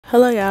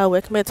Hello y'all,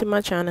 welcome back to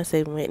my channel,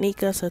 Saving with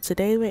Nika. So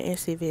today we're in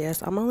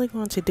CVS. I'm only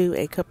going to do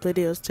a couple of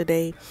deals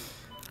today.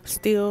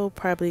 Still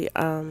probably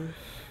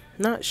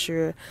not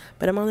sure,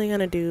 but I'm only going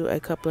to do a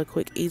couple of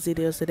quick easy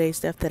deals today,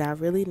 stuff that I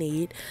really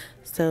need.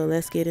 So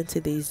let's get into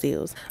these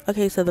deals.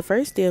 Okay, so the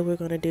first deal we're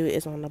going to do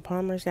is on the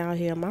Palmer's out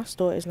here. My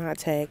store is not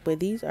tagged, but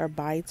these are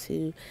buy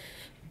two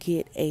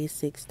get a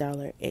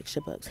 $6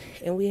 extra bucks,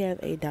 and we have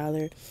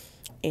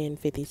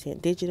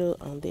 $1.50 digital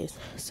on this.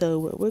 So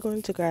what we're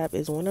going to grab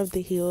is one of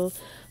the heel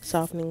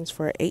softenings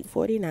for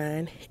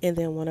 $8.49, and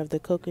then one of the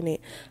coconut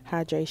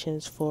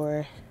hydrations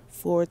for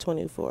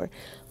 $4.24.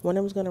 One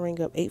of them is going to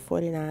ring up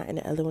 $8.49, and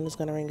the other one is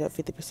going to ring up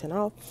 50%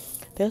 off.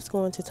 That's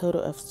going to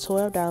total of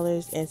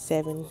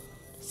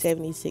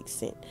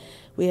 $12.76.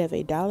 We have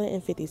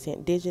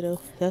 $1.50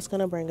 digital. That's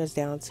going to bring us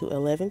down to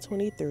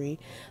 $11.23,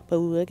 but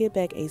we will get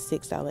back a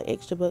 $6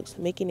 extra bucks,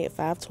 making it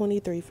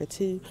 $5.23 for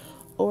two,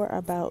 or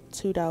about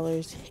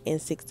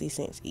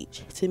 $2.60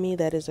 each. To me,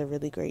 that is a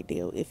really great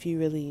deal if you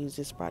really use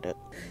this product.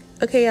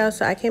 Okay, y'all,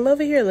 so I came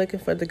over here looking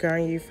for the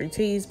Garnier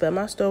Fructis, but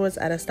my store was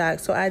out of stock.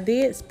 So I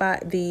did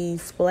spot the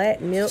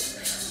Splat Milk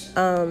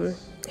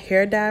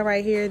hair dye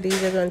right here.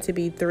 These are going to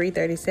be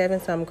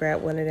 $3.37, so I'm gonna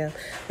grab one of them.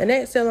 The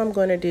next sale I'm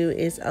going to do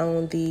is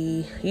on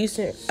the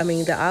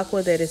the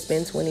aqua that is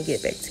spend 20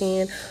 get back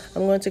 10.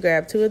 I'm going to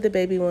grab two of the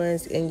baby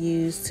ones and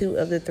use two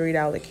of the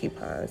 $3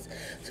 coupons.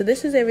 So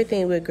this is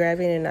everything we're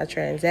grabbing in our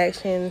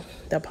transaction: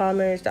 the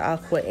Palmer's, the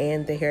aqua,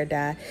 and the hair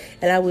dye.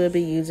 And I will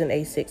be using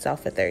a 6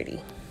 off of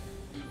 30.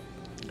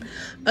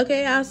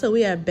 Okay, y'all, so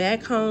we are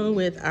back home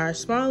with our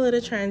small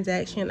little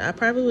transaction. I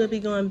probably will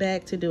be going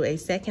back to do a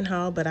second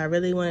haul, but I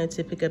really wanted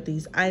to pick up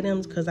these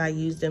items because I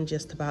use them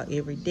just about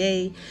every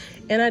day.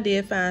 And I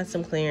did find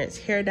some clearance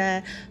hair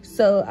dye.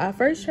 So our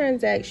first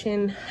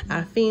transaction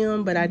I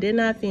filmed, but I did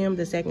not film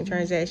the second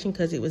transaction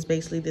because it was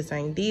basically the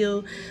same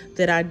deal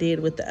that I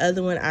did with the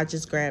other one. I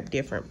just grabbed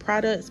different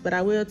products, but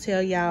I will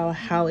tell y'all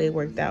how it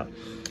worked out.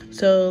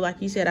 So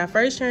like you said, our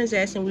first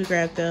transaction, we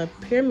grabbed the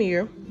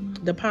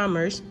the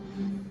Palmer's.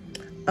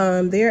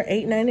 They're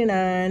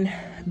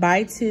 $8.99.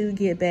 Buy two,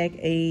 get back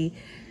a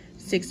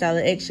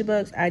 $6 extra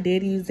bucks. I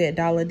did use that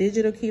dollar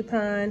digital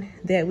coupon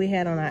that we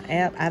had on our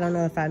app. I don't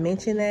know if I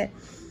mentioned that.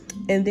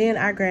 And then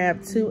I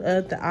grabbed two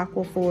of the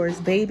Aquaphor's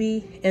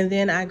baby, and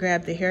then I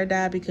grabbed the hair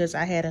dye because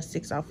I had a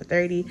 6 off of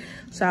 30,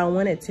 so I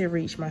wanted to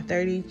reach my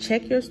 30.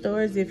 Check your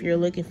stores if you're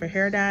looking for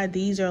hair dye.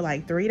 These are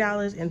like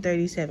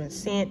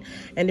 $3.37,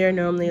 and they're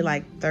normally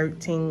like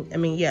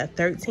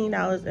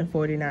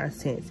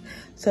 $13.49.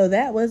 So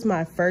that was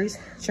my first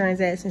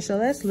transaction. So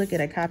let's look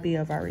at a copy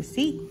of our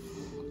receipt.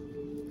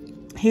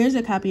 Here's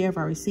a copy of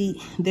our receipt.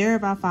 There are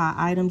about 5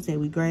 items that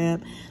we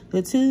grabbed.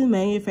 The two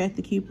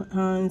manufacturer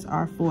coupons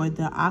are for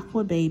the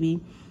Aqua Baby.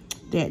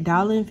 That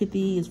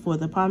 $1.50 is for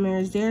the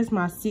Palmer's. There's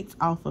my 6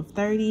 off of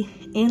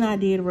 30, and I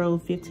did roll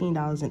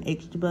 $15 in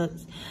extra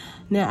bucks.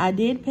 Now, I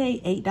did pay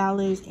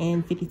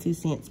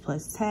 $8.52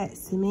 plus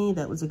tax. To me,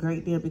 that was a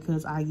great deal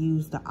because I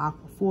use the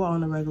Aqua 4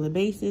 on a regular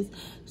basis.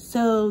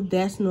 So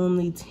that's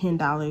normally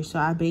 $10. So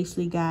I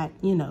basically got,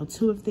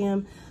 two of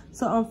them.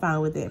 So I'm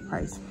fine with that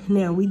price.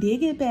 Now, we did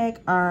get back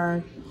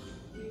our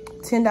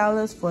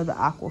 $10 for the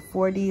Aqua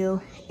 4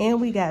 deal, and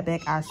we got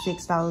back our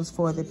 $6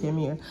 for the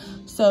Premier.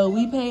 So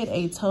we paid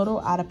a total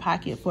out of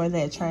pocket for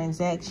that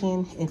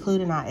transaction,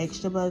 including our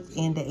extra bucks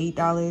and the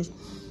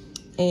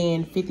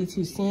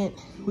 $8.52.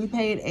 We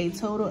paid a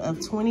total of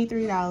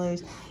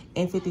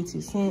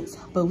 $23.52,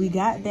 but we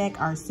got back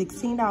our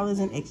 $16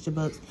 in extra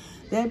bucks.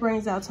 That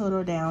brings our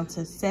total down to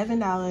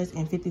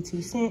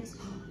 $7.52,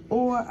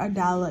 or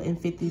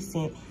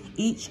 $1.50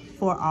 each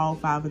for all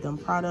 5 of them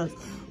products,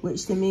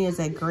 which to me is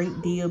a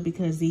great deal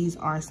because these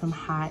are some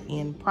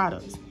high-end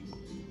products.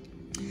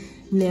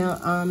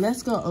 Now,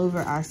 let's go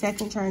over our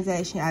second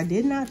transaction. I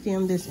did not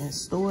film this in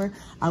store.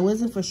 I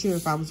wasn't for sure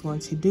if I was going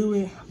to do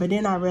it, but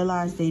then I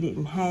realized they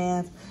didn't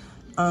have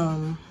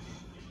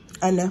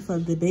enough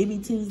of the baby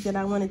tubes that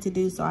I wanted to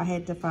do, so I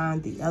had to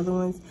find the other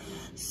ones.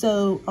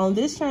 So on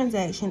this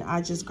transaction,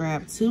 I just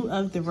grabbed 2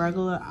 of the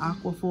regular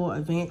Aquaphor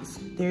Advanced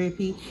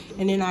Therapy,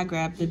 and then I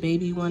grabbed the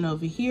baby one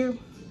over here.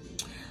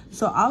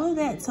 So all of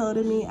that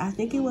totaled me, I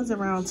think it was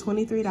around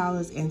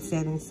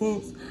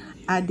 $23.07.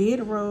 I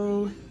did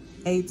roll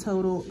a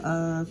total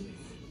of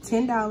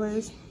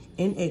 $10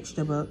 in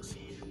extra bucks.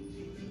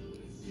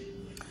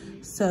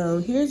 So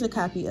here's a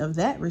copy of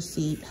that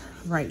receipt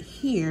right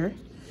here.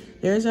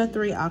 There's our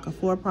 3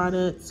 Aquaphor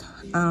products.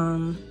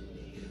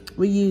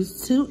 We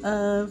used 2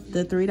 of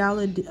the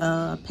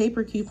 $3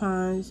 paper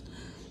coupons,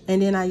 and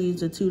then I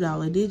used a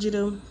 $2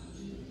 digital.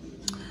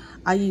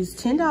 I used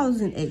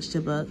 $10 in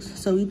extra bucks,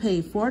 so we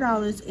paid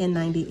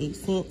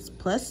 $4.98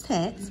 plus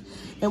tax,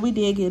 and we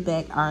did get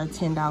back our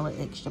 $10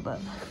 extra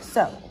buck.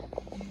 So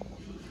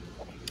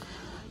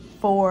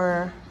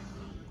for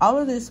all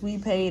of this, we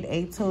paid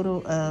a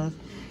total of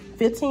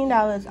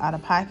 $15 out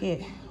of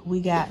pocket.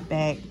 We got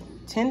back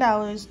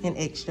 $10 in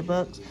extra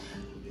bucks,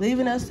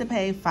 leaving us to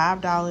pay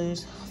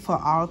 $5 for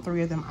all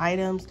 3 of them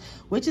items,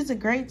 which is a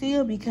great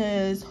deal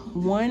because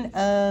one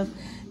of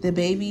The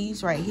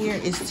babies right here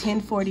is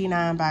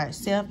 $10.49 by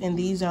itself, and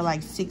these are like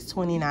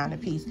 $6.29 a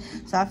piece.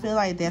 So I feel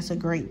like that's a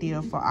great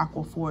deal for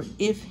Aquaphor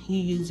if you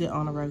use it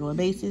on a regular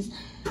basis.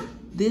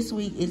 This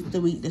week is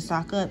the week to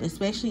stock up,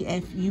 especially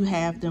if you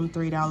have them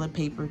 $3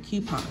 paper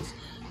coupons.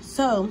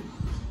 So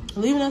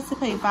leaving us to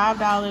pay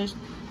 $5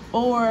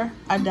 or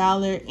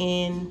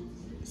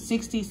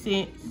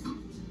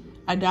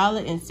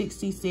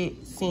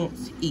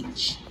 $1.66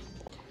 each.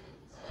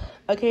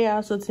 Okay,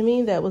 y'all, so to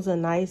me, that was a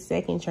nice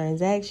second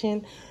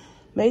transaction.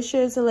 Make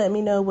sure to let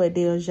me know what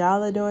deals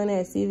y'all are doing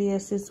at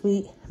CVS this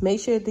week. Make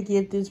sure to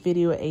give this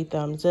video a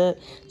thumbs up.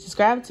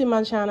 Subscribe to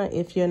my channel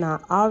if you're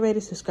not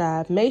already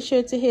subscribed. Make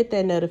sure to hit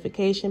that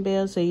notification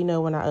bell so you know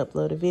when I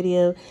upload a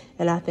video.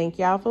 And I thank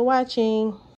y'all for watching.